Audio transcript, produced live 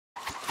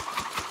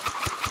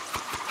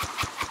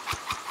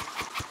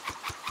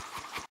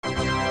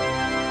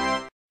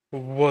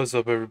What's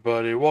up,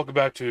 everybody? Welcome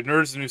back to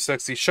Nerds New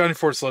Sexy Shining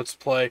Force Let's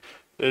Play.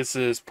 This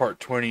is part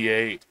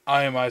 28.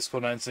 I am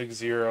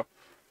iSchool960,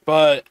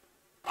 but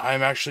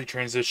I'm actually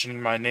transitioning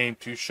my name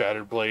to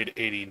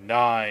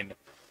Shatterblade89.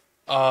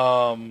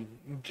 And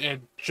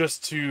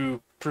just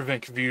to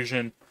prevent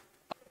confusion,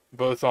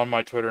 both on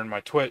my Twitter and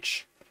my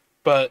Twitch.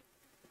 But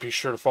be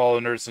sure to follow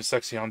Nerds New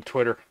Sexy on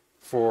Twitter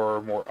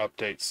for more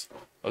updates.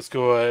 Let's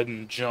go ahead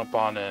and jump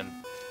on in.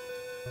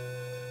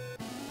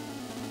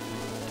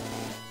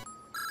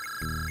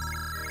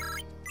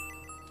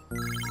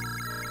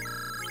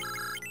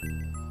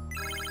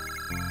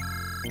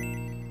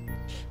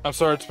 I'm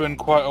sorry, it's been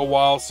quite a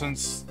while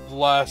since the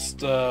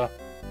last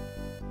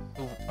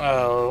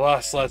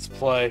Let's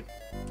Play.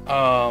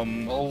 A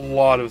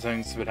lot of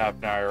things have been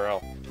happening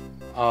IRL.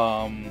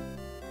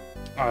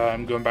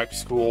 I'm going back to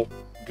school,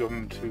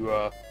 going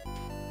to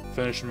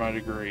finish my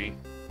degree.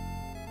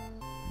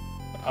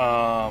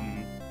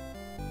 And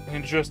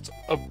just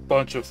a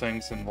bunch of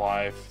things in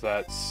life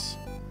that's,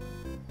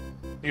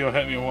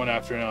 hit me one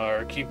after another.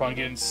 I keep on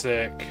getting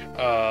sick.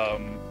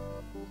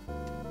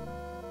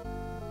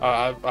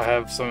 I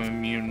have some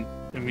immune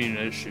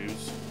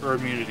issues, or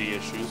immunity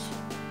issues.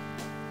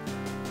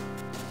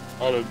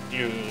 The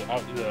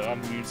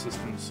immune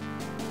system's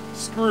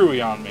screwy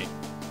on me.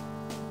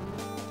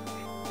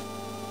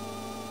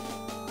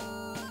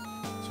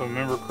 So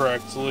remember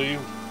correctly,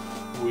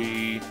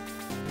 we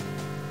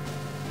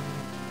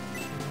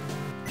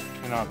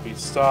cannot be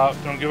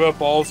stopped. Don't give up,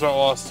 all's not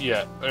lost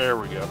yet. There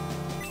we go.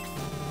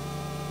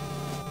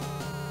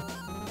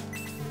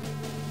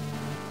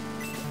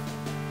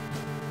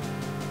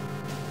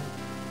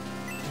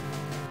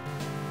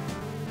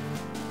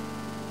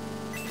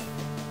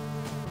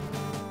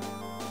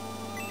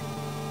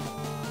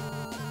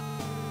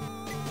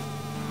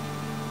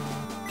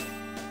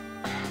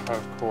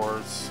 Of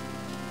course.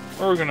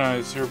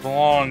 Organize your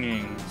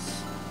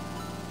belongings.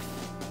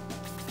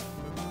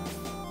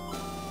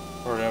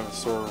 Already have a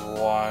sort of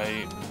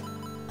light.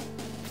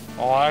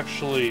 I'll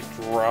actually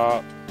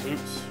drop...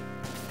 Oops.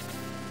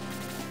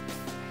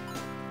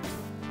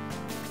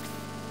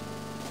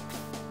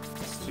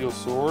 Steel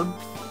sword.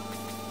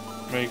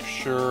 Make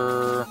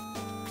sure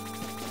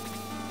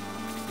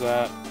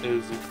that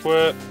is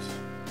equipped.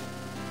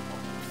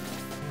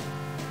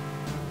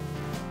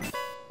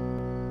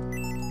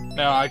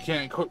 Now, I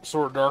can't equip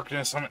Sword of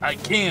Darkness. I mean, I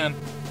can,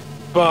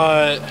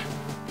 but,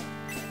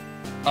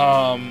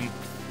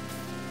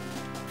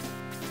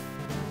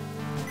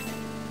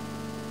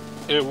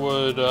 it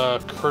would,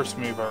 curse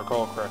me if I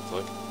recall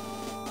correctly.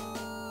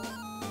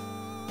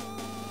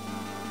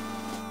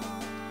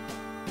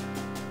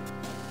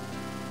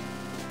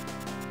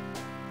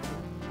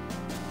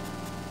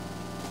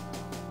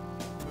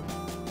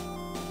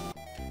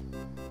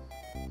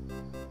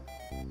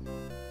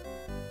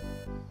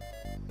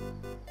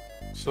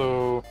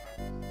 So,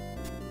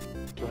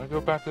 do I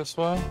go back this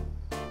way?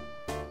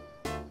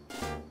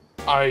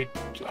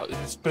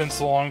 It's been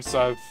so long since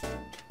I've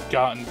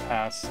gotten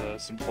past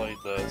this and played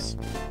this.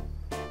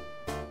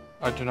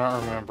 I do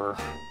not remember.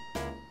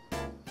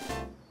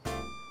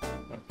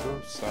 I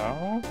go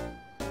south?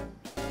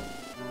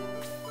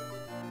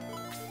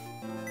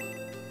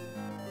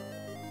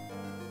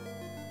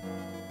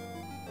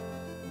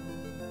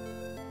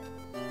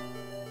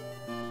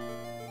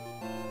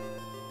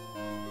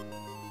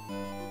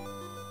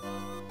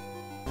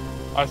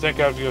 I think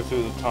I have to go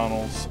through the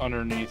tunnels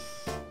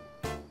underneath.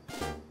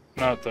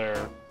 Not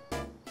there.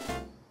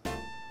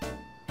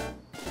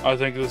 I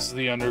think this is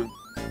the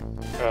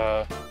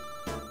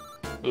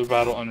the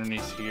battle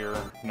underneath here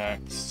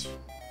next.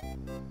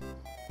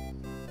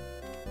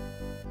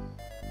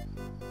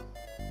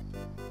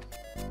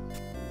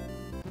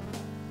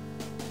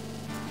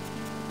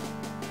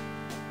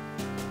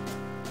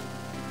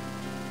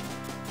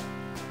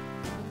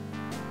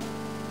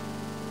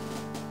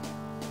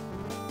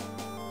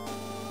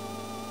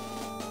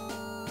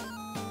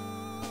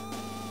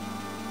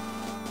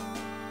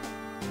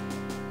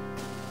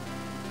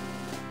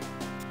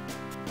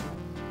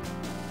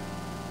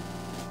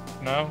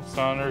 No, it's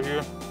not under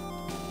here.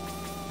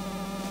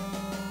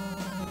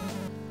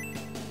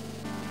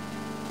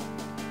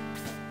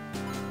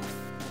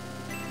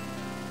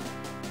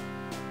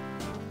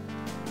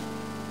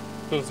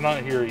 So it's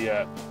not here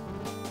yet.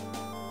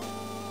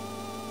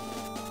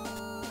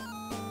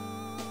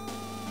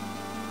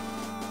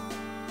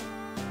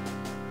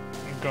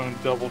 I'm going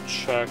to double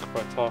check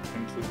by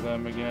talking to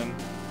them again.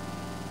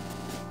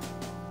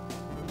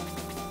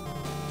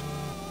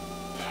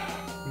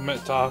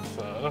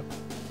 Metafa.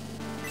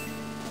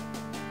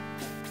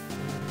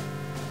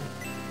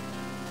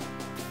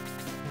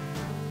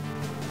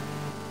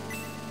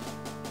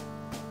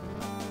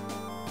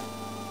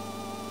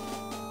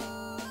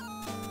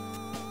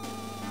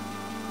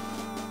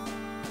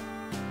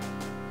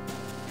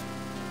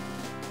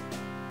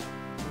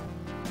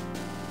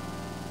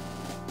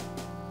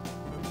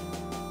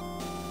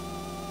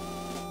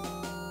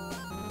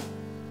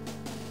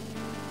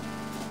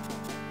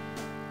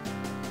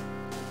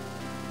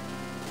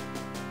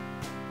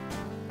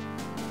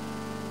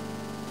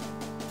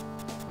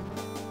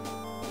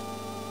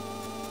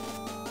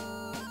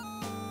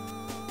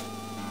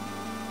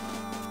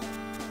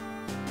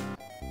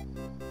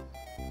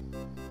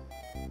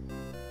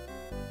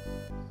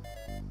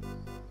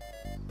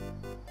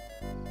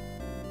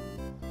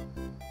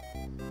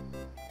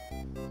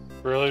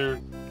 Really, you're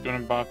gonna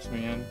box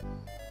me in?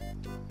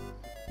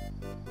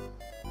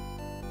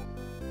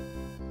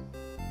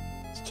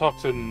 Let's talk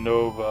to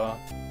Nova.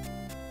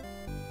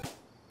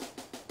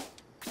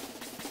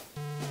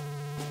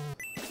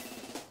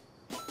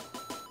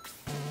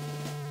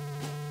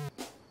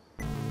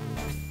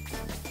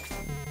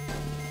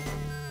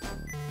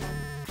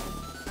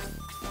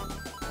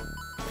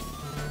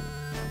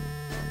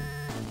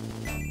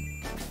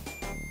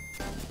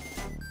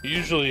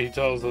 Usually he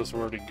tells us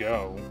where to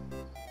go.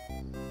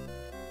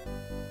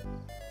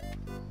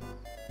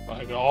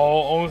 Like,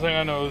 only thing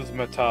I know is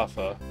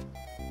Matafa.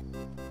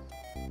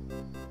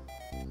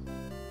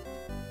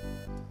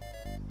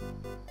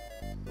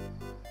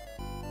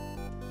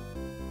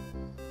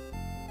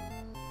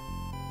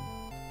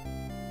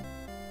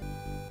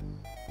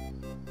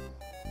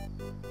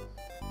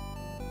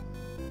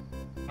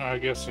 I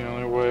guess the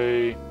only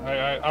way...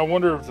 I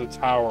wonder if the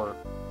tower...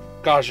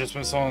 Gosh, it's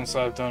been so long since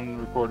I've done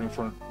recording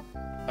for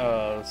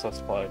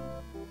Let's Play.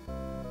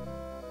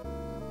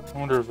 I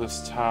wonder if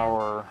this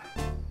tower...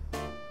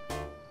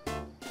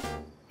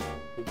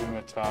 could be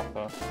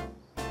Matafa.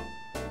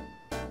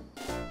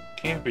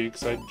 Can't be,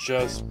 because I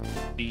just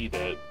beat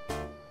it.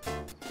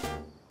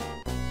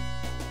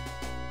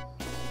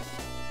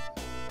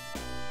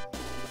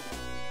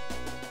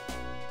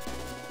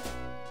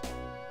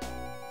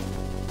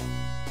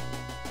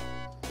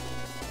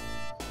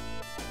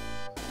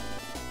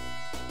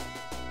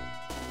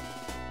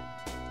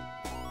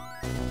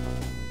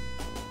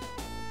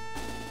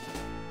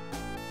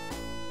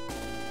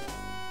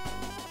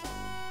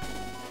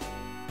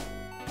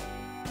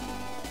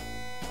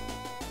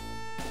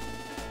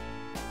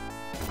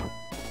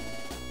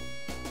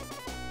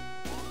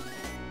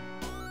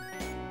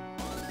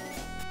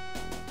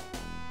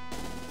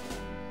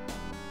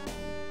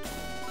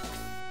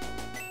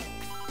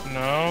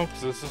 No,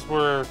 because this is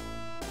where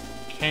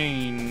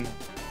Cain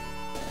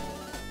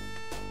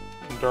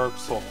and Dark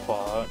Soul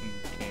fought, and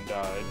Cain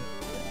died.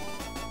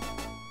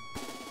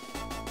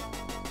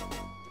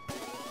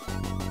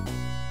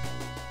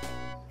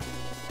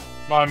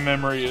 My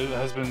memory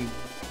has been...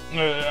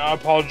 I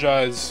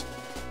apologize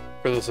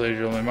for this, ladies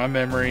and gentlemen. My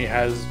memory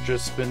has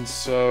just been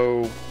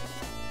so...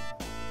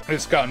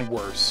 It's gotten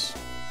worse.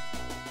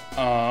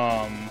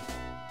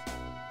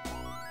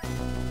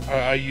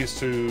 I used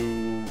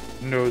to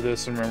know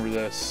this and remember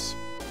this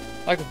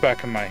like the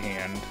back of my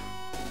hand.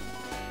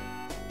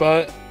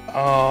 But,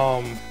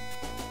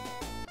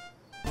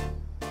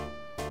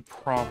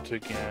 prompt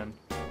again.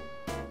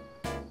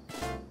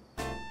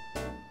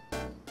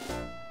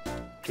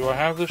 Do I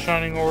have the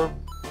Shining Orb?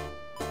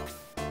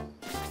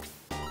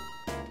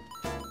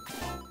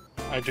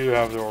 I do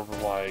have the Orb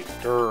of Light.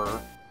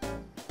 Durr.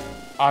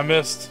 I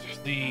missed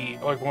the,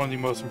 like, one of the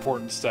most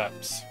important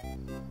steps.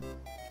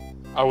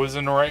 I was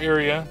in the right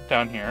area,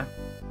 down here.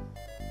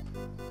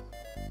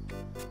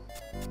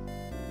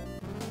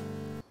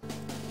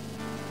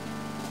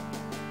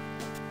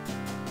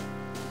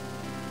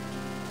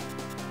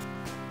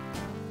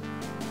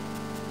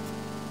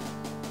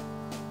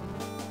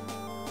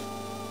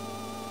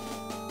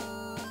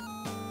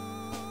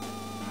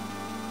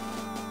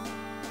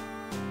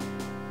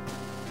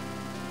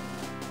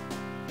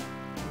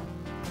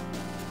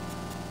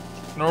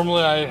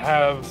 Normally I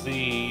have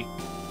the,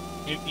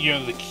 you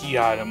know, the key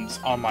items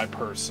on my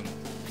person.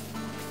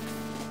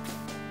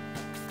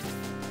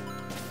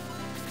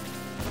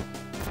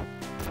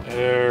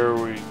 There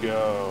we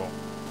go.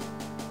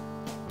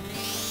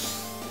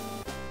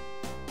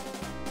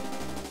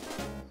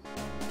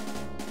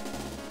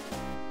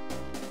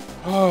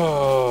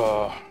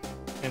 Oh,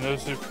 and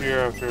those appear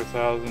after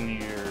 1,000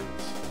 years.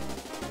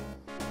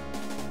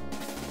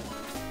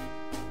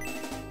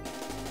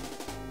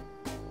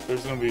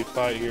 There's gonna be a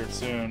fight here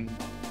soon.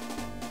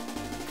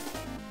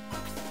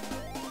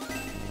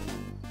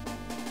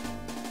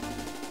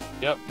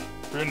 Yep,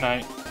 through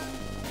night.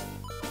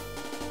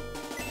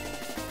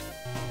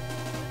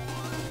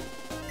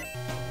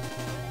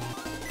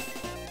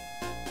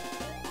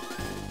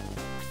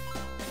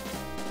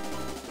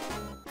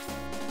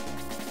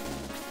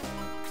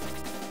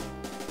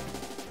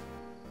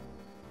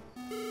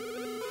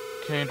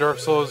 Okay, Dark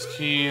Soul is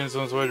key and is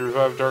on his way to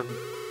revive Dark.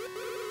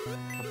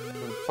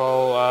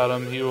 Follow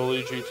Adam, he will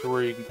lead you to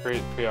where you can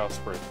create the Chaos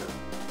Breaker.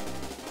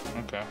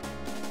 Okay.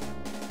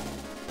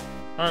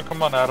 Alright,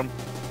 come on, Adam.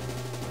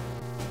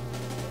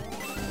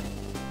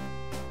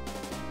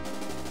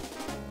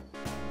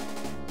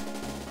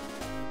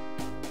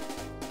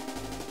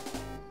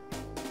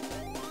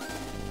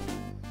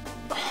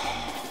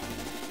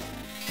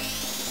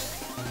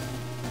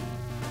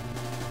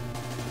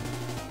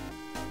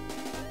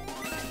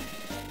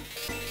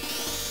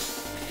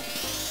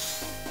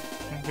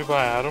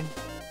 Goodbye, Adam.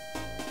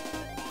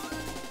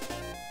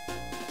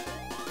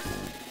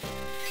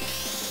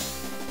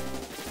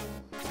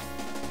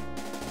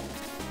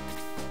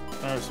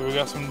 Alright, so we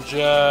got some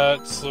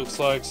jets, looks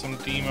like some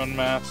demon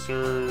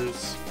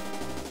masters,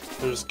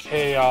 there's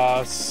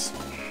chaos,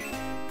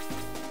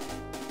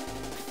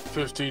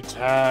 50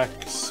 attack,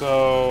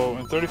 so,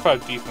 and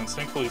 35 defense.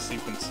 Thankfully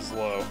defense is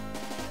low.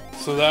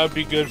 So that would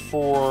be good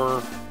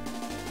for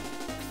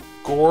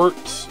Gort.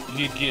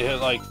 He'd get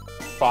hit like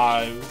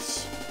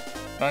 5s.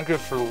 Not good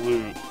for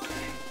Luke.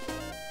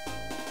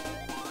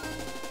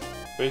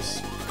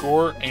 Base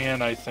Gort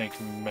and I think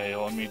May.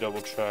 Let me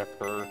double check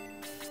her.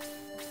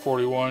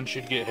 41,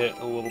 she'd get hit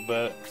a little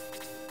bit.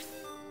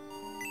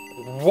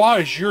 Why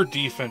is your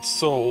defense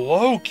so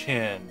low,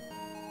 Ken?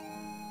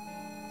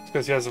 It's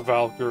because he has a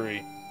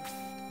Valkyrie.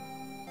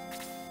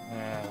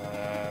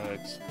 That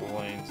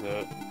explains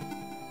it.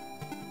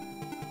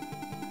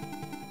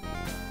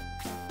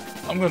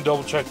 I'm gonna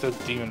double check the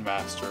Demon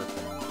Master.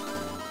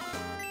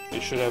 They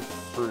should have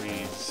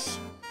freeze.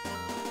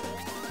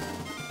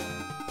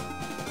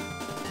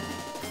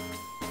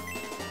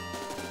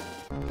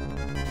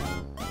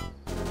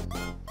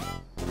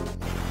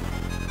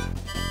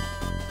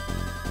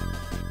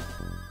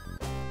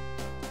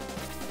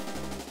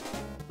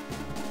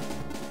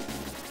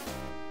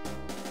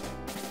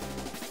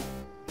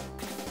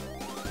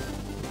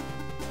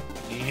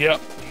 Yep,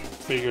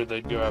 figured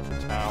they'd go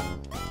after Tau.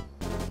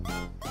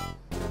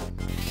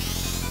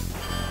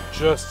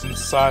 Just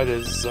inside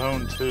his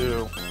zone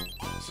too.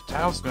 So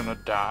Tau's gonna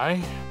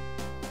die.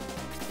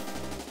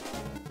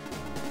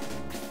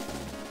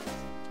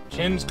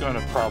 Ken's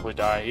gonna probably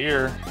die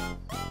here.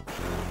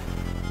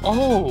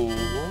 Oh,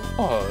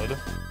 Lord.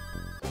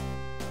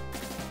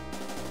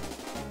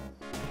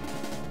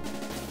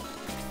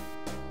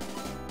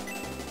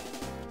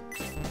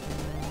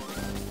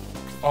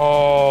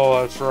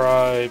 Oh, that's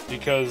right,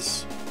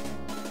 because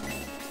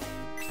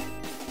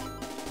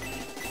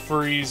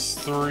freeze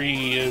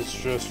 3 is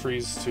just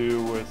freeze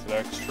 2 with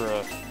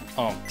extra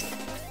umph.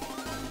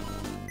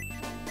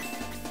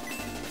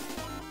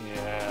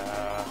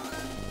 Yeah.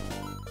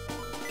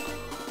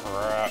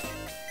 Crap.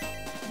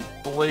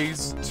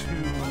 Blaze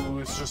 2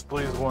 is just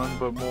Blaze 1,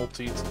 but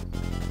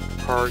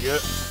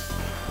multi-target.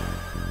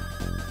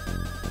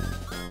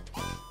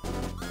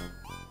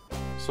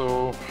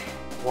 So,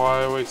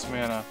 why waste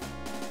mana?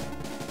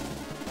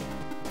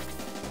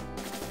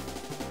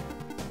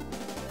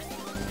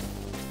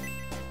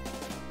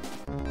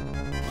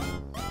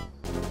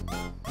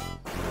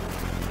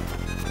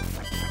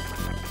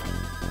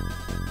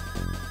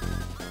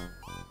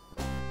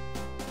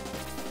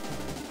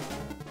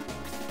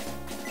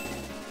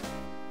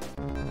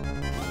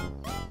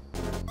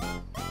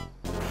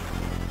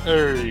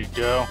 There you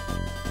go.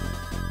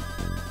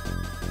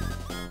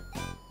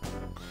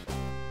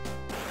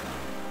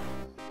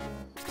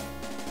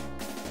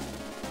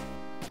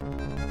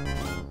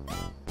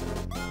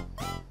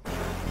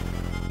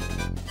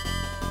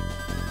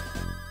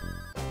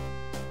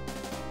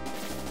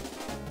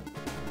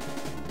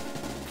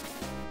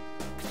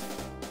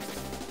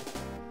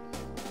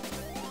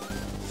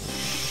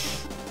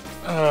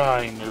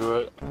 I knew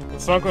it.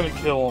 It's not going to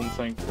kill him,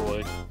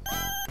 thankfully.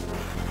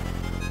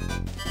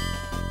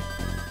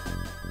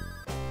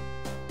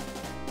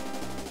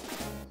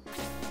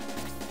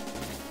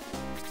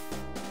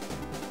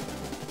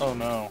 Oh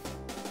no.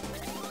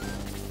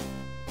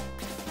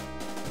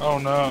 Oh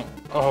no.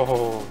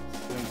 Oh,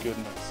 thank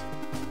goodness.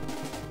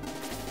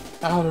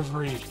 Out of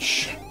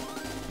reach.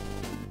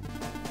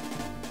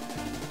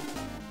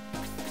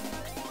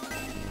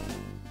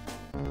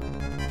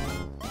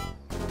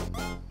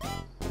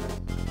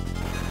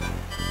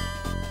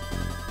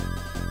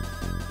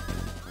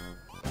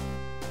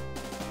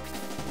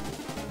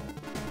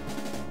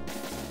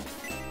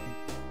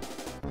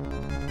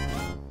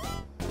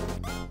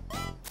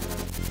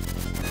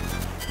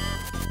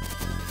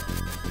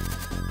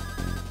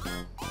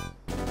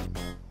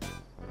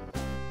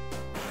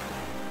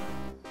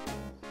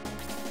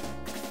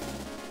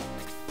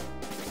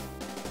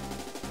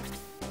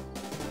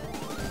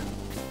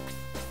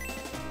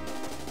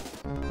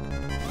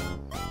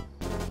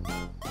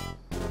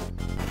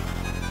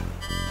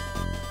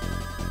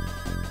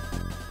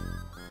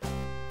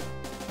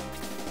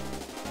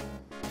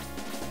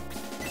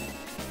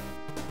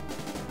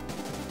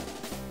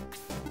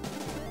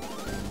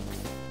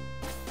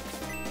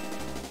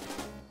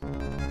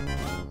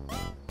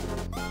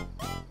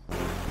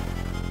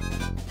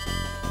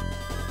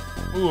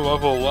 Ooh,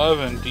 level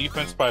 11,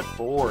 defense by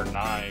 4,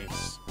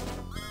 nice.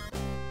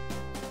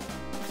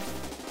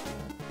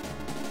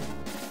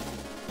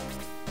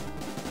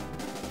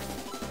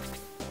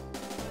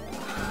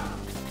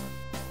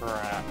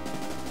 Crap.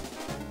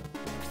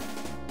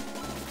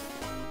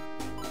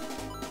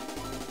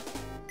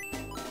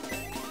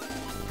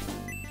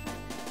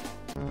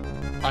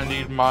 I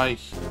need my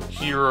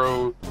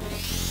hero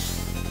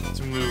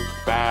to move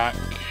back.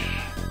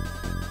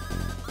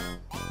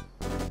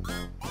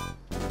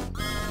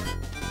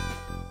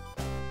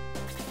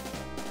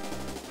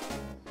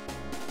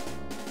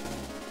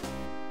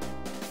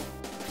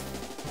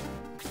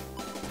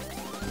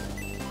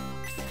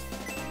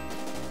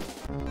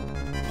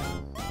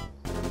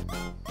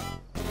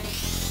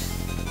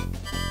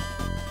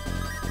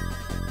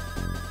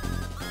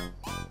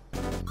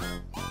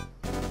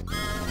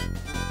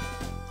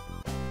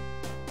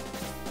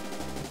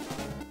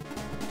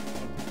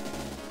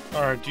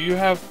 Alright, do you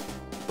have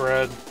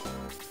bread?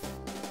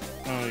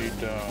 No, you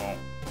don't.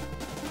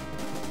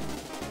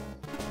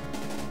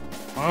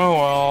 Oh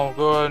well,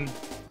 go ahead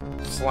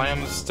and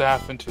slam the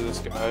staff into this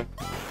guy.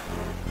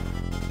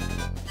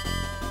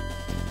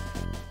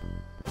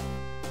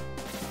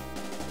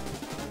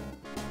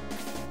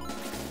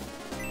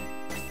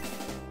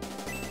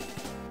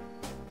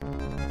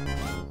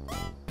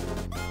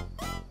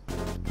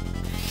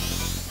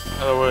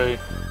 By the way,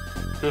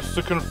 just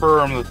to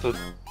confirm that the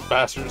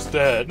bastard's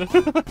dead.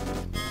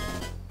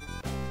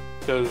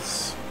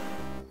 Because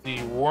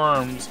the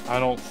worms, I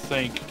don't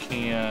think,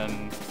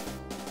 can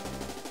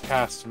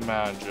cast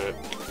magic.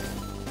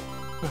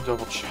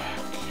 Double check.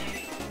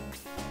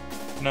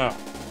 No.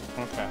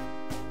 Okay.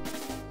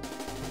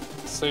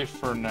 Safe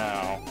for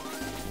now.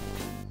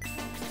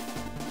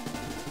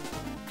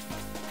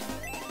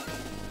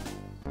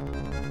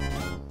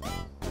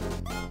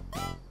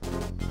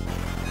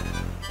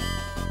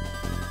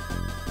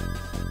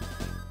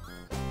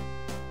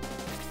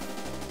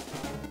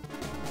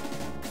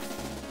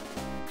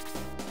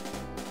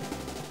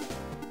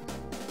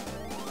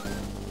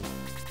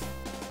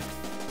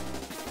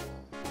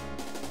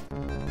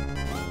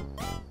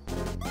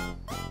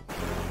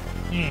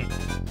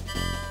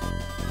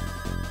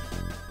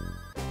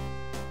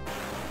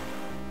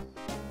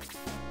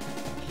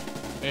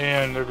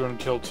 And they're going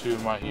to kill 2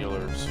 of my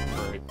healers.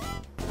 Great.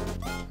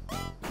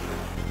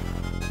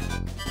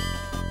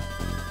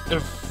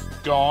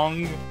 If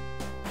Gong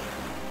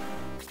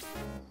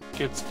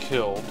gets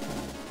killed,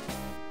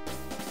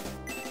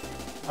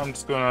 I'm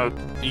just going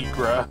to eat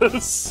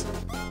grass.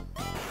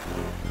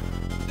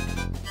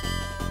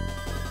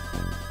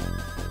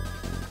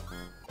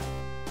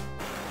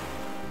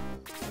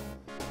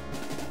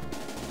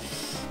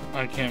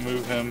 I can't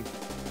move him.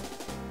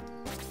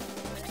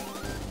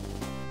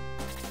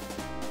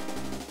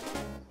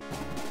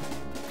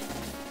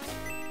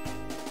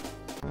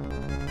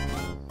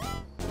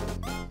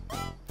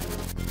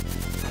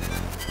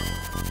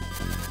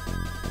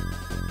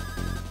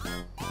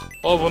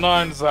 Level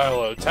 9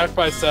 Xylo. Attack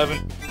by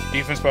 7,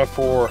 defense by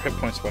 4, hit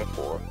points by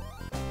 4.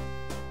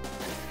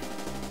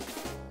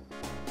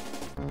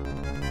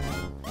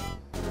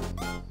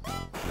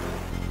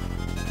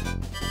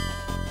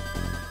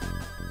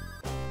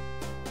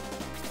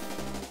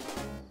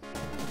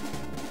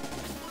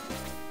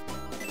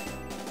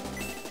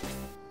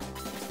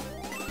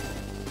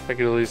 I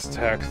could at least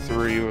attack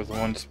 3 with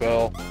 1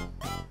 spell.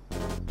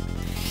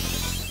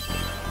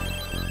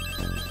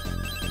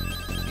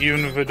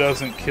 Even if it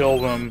doesn't kill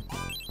them.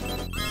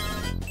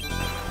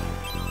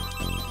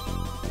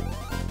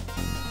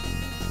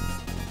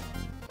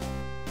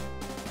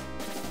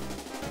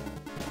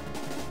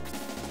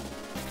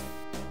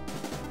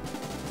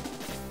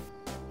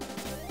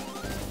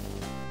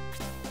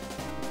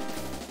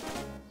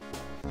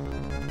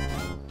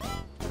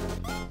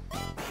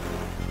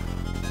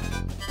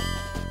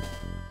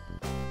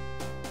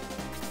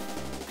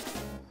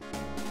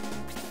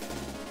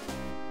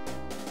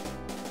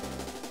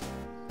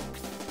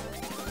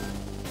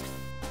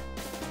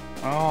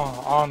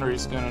 Oh,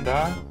 Henri's gonna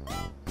die.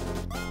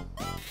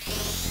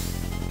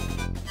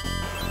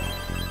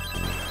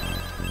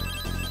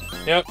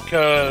 Yep,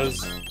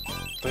 because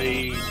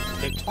they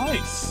hit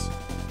twice.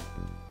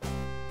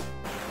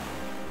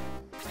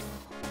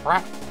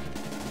 Crap.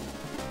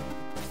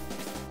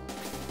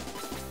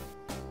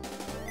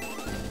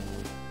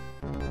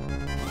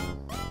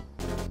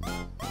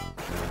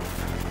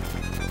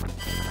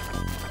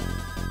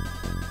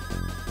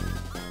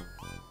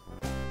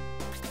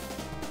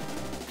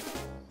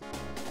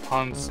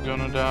 Han's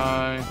gonna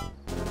die.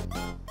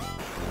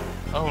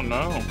 Oh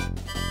no.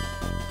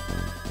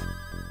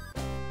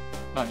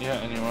 Not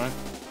yet, anyway.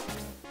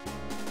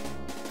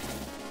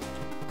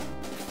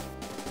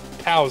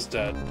 Cow's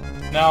dead.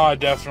 Now I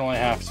definitely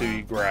have to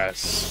eat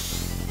grass.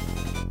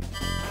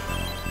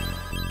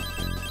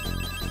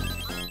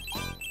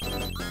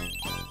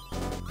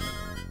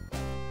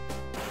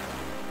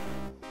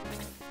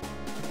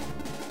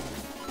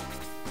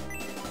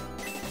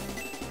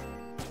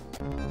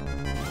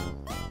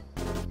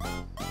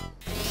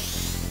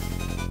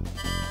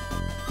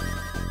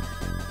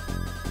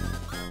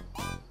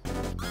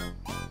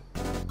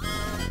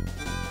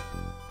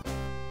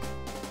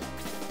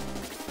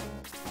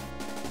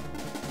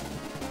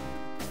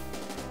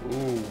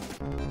 Ooh.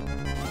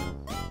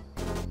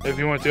 If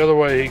he went the other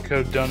way, he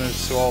could have done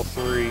this to all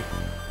 3.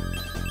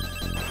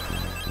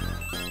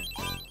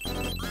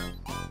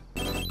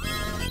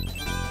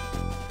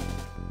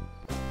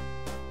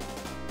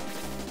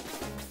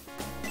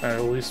 I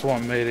at least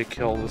want May to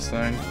kill this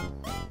thing.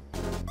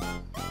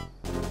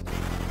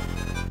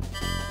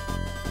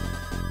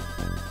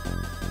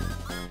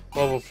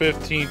 Level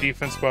 15,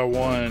 defense by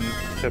 1,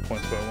 hit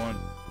points by 1.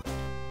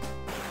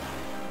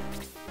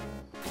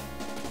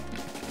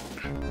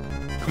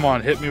 Come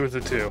on, hit me with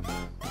the 2.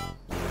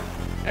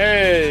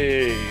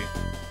 Hey!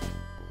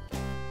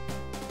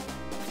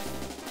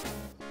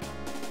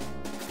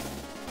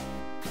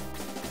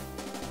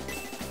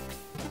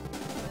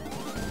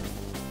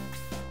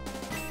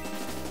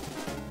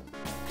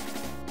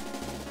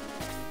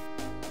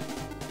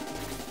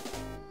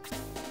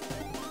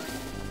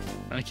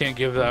 I can't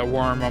give that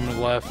worm on the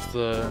left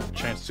the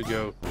chance to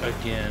go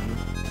again.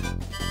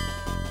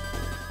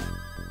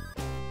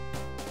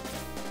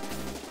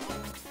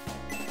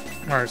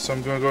 Alright, so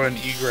I'm gonna go ahead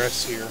and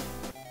egress here.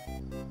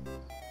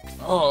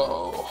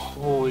 Oh,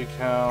 holy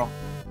cow.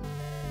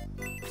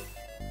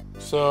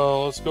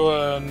 So, let's go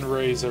ahead and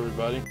raise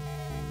everybody.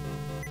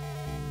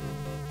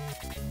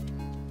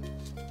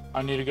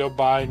 I need to go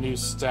buy new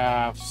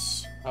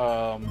staffs.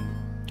 I'll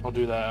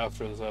do that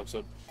after this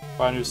episode.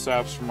 Buy new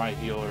staffs for my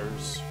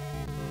healers.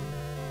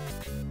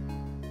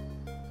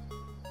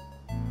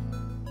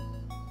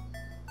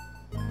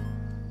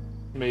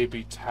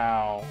 Maybe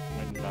Tao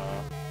and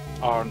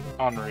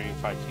Henri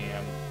if I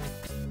can.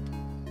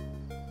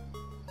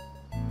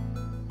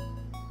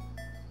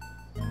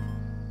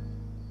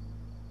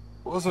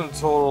 Wasn't a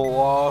total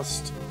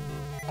loss,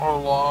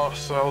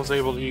 so I was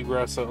able to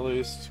egress at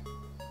least.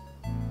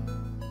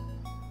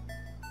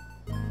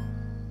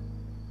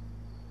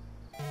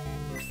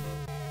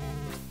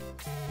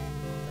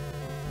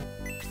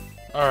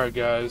 Alright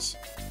guys,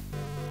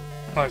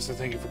 I'd like to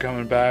thank you for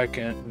coming back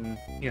and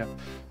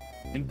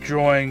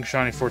enjoying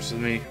Shining Force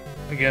with me.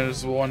 Again, this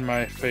is one of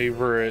my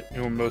favorite,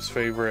 most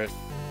favorite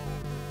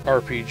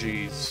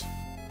RPGs.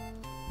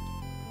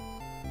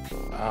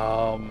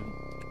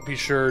 Be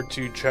sure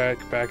to check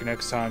back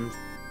next time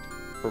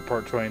for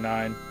part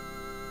 29.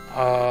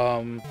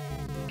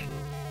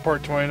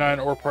 Part 29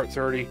 or part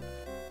 30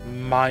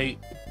 might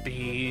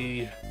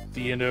be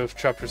the end of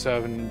chapter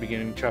 7,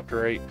 beginning of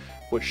chapter 8,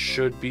 which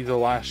should be the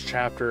last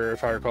chapter,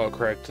 if I recall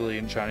correctly,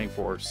 in Shining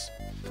Force.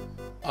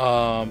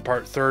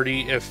 Part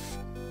 30, if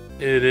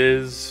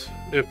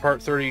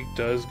part 30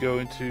 does go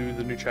into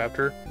the new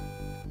chapter,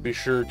 be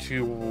sure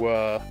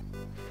to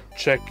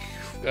check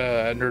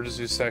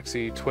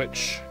NITNSE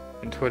Twitch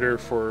and Twitter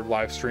for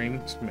live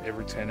streams.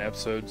 Every 10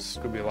 episodes, it's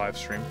going to be a live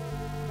stream.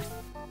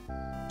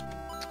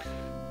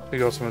 Thank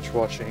you all so much for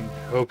watching.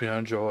 I hope you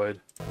enjoyed.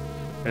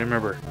 And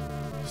remember,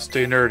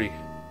 stay nerdy,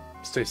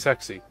 stay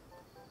sexy,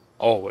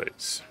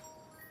 always.